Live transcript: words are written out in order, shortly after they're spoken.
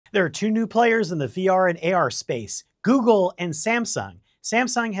There are two new players in the VR and AR space, Google and Samsung.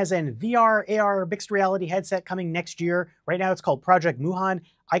 Samsung has a VR, AR mixed reality headset coming next year. Right now it's called Project Moohan.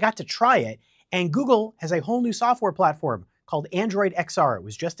 I got to try it. And Google has a whole new software platform called Android XR. It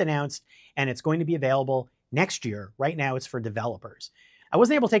was just announced and it's going to be available next year. Right now it's for developers. I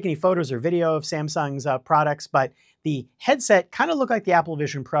wasn't able to take any photos or video of Samsung's products, but the headset kind of looked like the Apple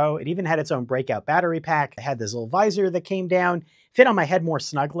Vision Pro. It even had its own breakout battery pack. It had this little visor that came down, fit on my head more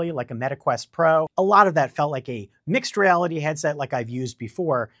snugly like a MetaQuest Pro. A lot of that felt like a mixed reality headset like I've used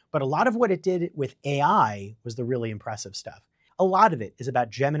before, but a lot of what it did with AI was the really impressive stuff. A lot of it is about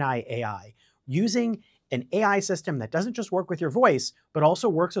Gemini AI, using an AI system that doesn't just work with your voice, but also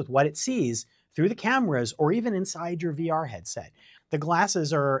works with what it sees through the cameras or even inside your VR headset. The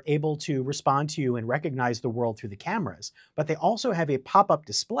glasses are able to respond to you and recognize the world through the cameras, but they also have a pop-up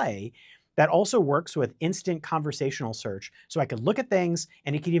display that also works with instant conversational search. So I could look at things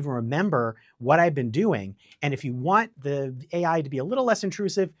and it can even remember what I've been doing. And if you want the AI to be a little less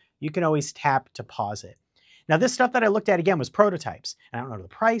intrusive, you can always tap to pause it. Now, this stuff that I looked at again was prototypes. I don't know the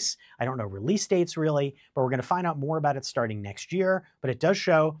price, I don't know release dates really, but we're going to find out more about it starting next year. But it does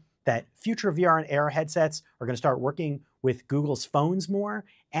show that future VR and AR headsets are going to start working with Google's phones more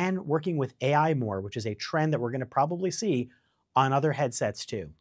and working with AI more, which is a trend that we're going to probably see on other headsets too.